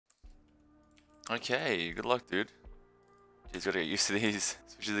Okay, good luck, dude. He's gotta get used to these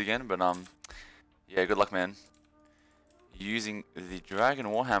switches again, but yeah, good luck, man. Using the Dragon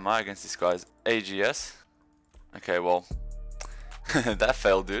Warhammer against this guy's AGS. Okay, well, that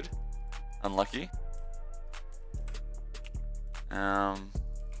failed, dude. Unlucky.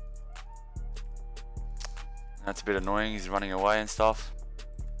 That's a bit annoying. He's running away and stuff.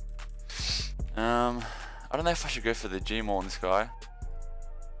 I don't know if I should go for the G-Maul on this guy,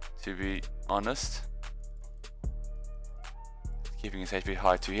 to be honest. Keeping his HP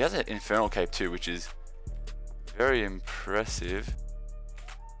high too. He has an Infernal Cape too, which is very impressive.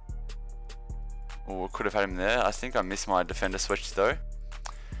 Oh, could have had him there. I think I missed my defender switch though.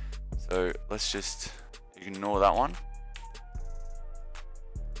 So let's just ignore that one.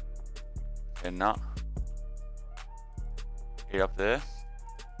 Okay, nah. Get up there.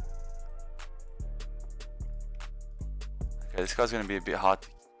 Okay, this guy's gonna be a bit hard.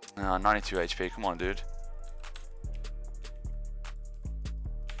 92 HP. Come on, dude.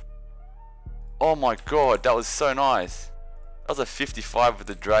 Oh my god, that was so nice. That was a 55 with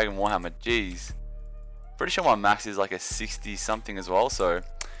the Dragon Warhammer. Jeez. Pretty sure my max is like a 60 something as well, so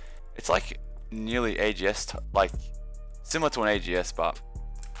it's like nearly AGS, like similar to an AGS, but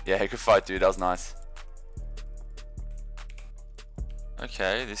yeah, good fight, dude. That was nice.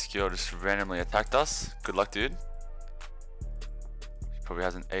 Okay, this girl just randomly attacked us. Good luck, dude. She probably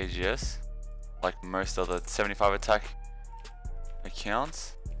has an AGS, like most other 75 attack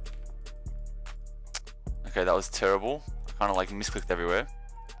accounts. Okay, that was terrible. I kind of like misclicked everywhere.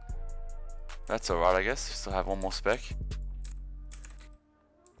 That's alright, I guess. Still have one more spec.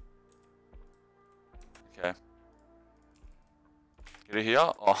 Okay. Get it here.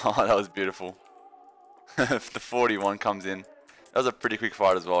 Oh, that was beautiful. The 41 comes in. That was a pretty quick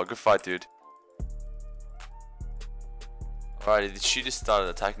fight as well. Good fight, dude. Alrighty, she just started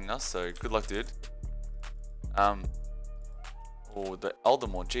attacking us, so good luck, dude. Oh, the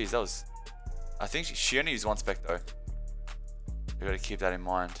Eldermore. Jeez, that was... I think she only used one spec though. You gotta keep that in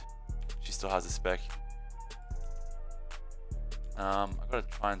mind. She still has a spec. I gotta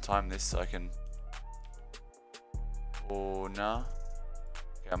try and time this so I can. Oh nah.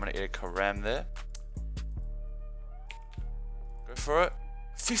 Okay, I'm gonna eat a Karam there. Go for it.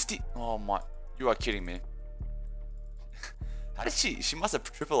 50. Oh my! You are kidding me. How did she? She must have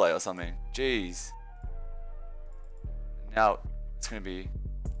AAA or something. Jeez. Now it's gonna be.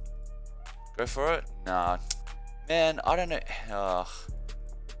 Go for it? Nah. Man, I don't know. I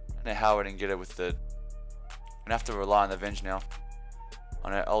don't know how I didn't get it with the... I'm gonna have to rely on the Venge now.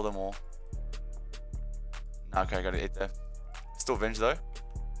 I know Eldermore. Nah, okay, I gotta hit there. Still Venge though.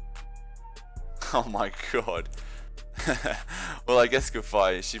 Oh my god. Well, I guess good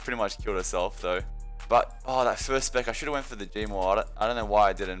fight. She pretty much killed herself though. But, oh, that first spec, I should have went for the G-Maul. I don't know why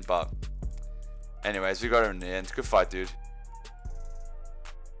I didn't, but... Anyways, we got her in the end. Good fight, dude.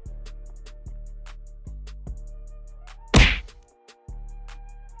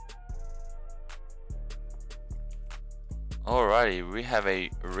 Alrighty, we have a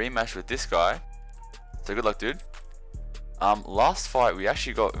rematch with this guy. So good luck, dude. Last fight we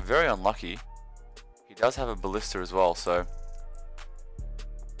actually got very unlucky. He does have a ballista as well, so.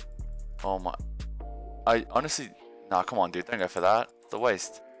 Oh my. I honestly, nah, come on, dude, don't go for that. It's a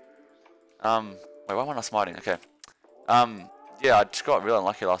waste. Wait, why am I not smiting? Okay. Yeah, I just got real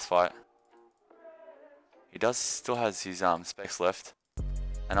unlucky last fight. He does still has his specs left,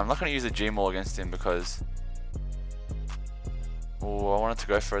 and I'm not gonna use a G-Maul against him because. Oh, I wanted to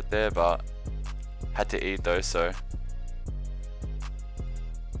go for it there, but had to eat though, so.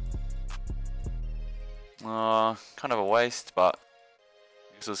 Kind of a waste, but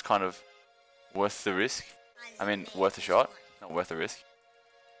I guess it was kind of worth the risk. I mean, worth a shot, not worth the risk.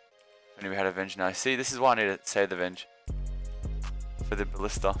 If only we had a Venge now. See, this is why I need to save the Venge. For the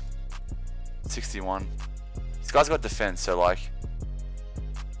ballista. 61. This guy's got defense, so like.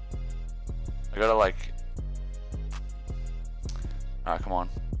 I gotta like. Alright, come on.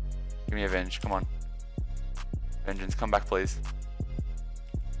 Give me a Venge, come on. Vengeance, come back please.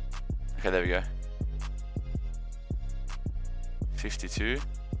 Okay, there we go. 52.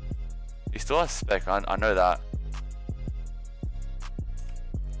 He still has spec, I know that.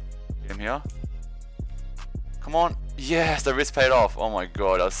 Get him here. Come on. Yes, the risk paid off. Oh my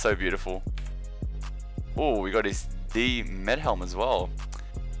god, that was so beautiful. Oh, we got his D med helm as well.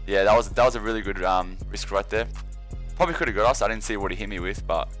 Yeah, that was a really good risk right there. Probably could have got us. I didn't see what he hit me with,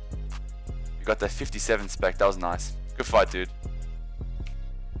 but we got the 57 spec. That was nice. Good fight, dude.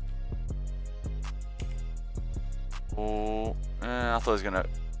 Oh, I thought he was gonna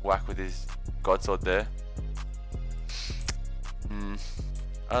whack with his God Sword there.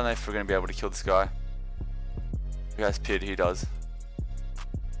 I don't know if we're going to be able to kill this guy. Who has PID? He does.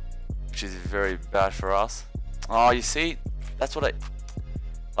 Which is very bad for us. Oh, you see? That's what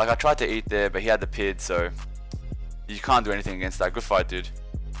I tried to eat there, but he had the PID, so you can't do anything against that. Good fight, dude.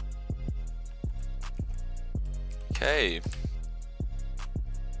 Okay.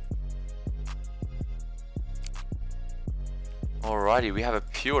 Alrighty, we have a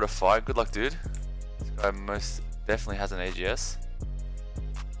pure to fight. Good luck, dude. This guy most definitely has an AGS.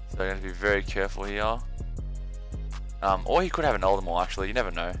 So I'm going to be very careful here. Or he could have an Ultimate actually, you never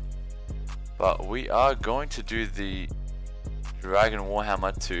know. But we are going to do the Dragon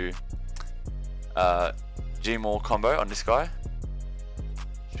Warhammer to G-Maul combo on this guy.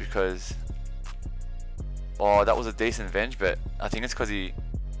 Because, oh, that was a decent venge, but I think it's because he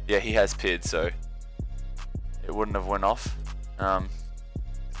has PID, so it wouldn't have went off. I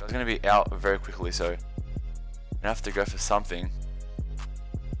was going to be out very quickly, so I'm going to have to go for something.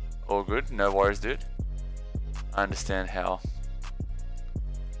 All good, no worries, dude. I understand how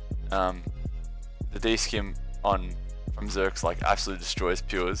the D-skim from Zerk's like absolutely destroys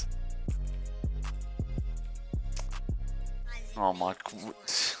pures. Oh my,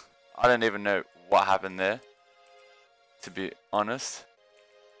 I don't even know what happened there, to be honest.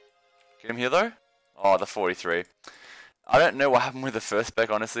 Get him here though? Oh, the 43. I don't know what happened with the first spec,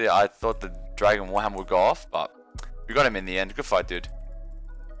 honestly. I thought the Dragon Warhammer would go off, but we got him in the end. Good fight, dude.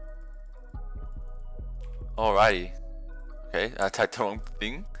 Alrighty. Okay, I typed the wrong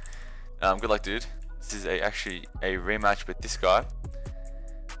thing. Good luck, dude. This is actually a rematch with this guy,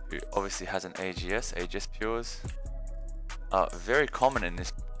 who obviously has an AGS pures. Very common in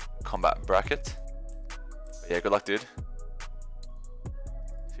this combat bracket. But yeah, good luck, dude.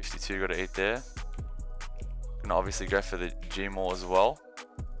 52 got to eat there. Gonna obviously go for the G-Maul as well.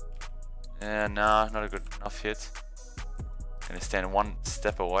 And nah, not a good enough hit. Gonna stand one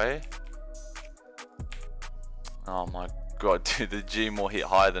step away. Oh my god, dude, the G-Maul hit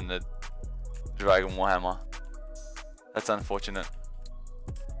higher than the Dragon Warhammer. That's unfortunate.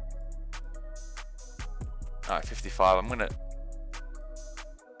 Alright, 55. I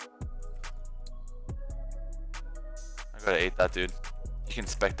gotta eat that, dude. You can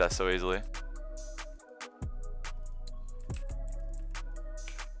spec that so easily.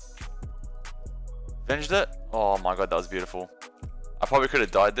 Avenged it? Oh my god, that was beautiful. I probably could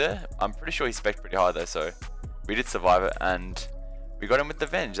have died there. I'm pretty sure he spec'd pretty high though, so we did survive it and we got him with the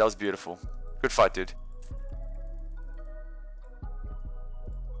Venge. That was beautiful. Good fight, dude.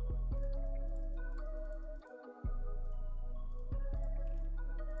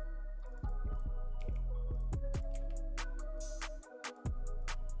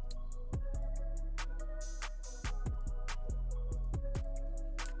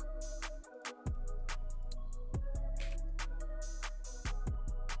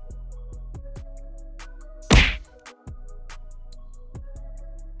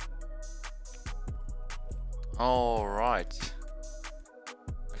 Alright.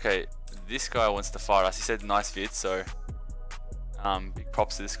 Okay, this guy wants to fight us. He said nice fit, so big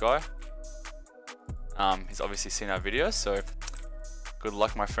props to this guy. He's obviously seen our videos, so good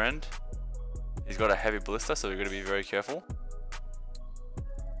luck, my friend. He's got a heavy ballista, so we're going to be very careful.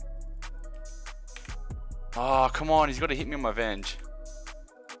 Oh, come on, he's got to hit me on my Venge.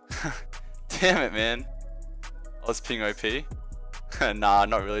 Damn it, man. I was ping OP. Nah,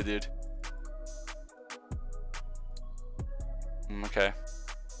 not really, dude. Okay.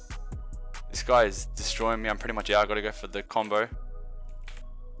 This guy is destroying me. I'm pretty much out. I gotta go for the combo.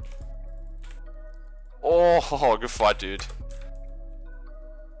 Oh, good fight, dude.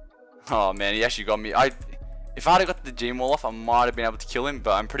 Oh man, he actually got me. If I had got the G-Maul off, I might have been able to kill him,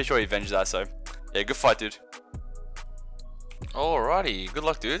 but I'm pretty sure he avenged that, so yeah, good fight, dude. Alrighty, good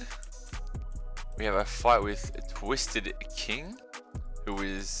luck, dude. We have a fight with Twisted King, who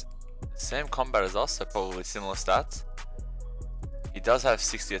is same combat as us, so probably similar stats. He does have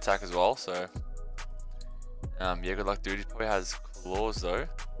 60 attack as well, so yeah, good luck, dude. He probably has claws though.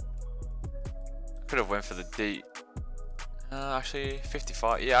 I could have went for the D. Actually,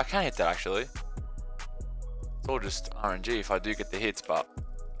 55. Yeah, I can hit that actually. It's all just RNG if I do get the hits, but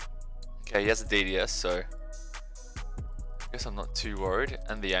okay, he has a DDS, so I guess I'm not too worried.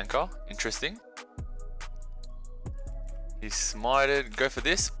 And the anchor, interesting. He's smited. Go for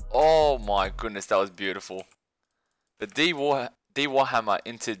this. Oh my goodness, that was beautiful. The D Warhammer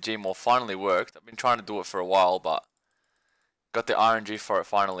into G-Maul finally worked. I've been trying to do it for a while, but got the RNG for it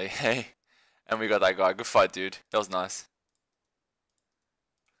finally. Hey, and we got that guy. Good fight, dude. That was nice.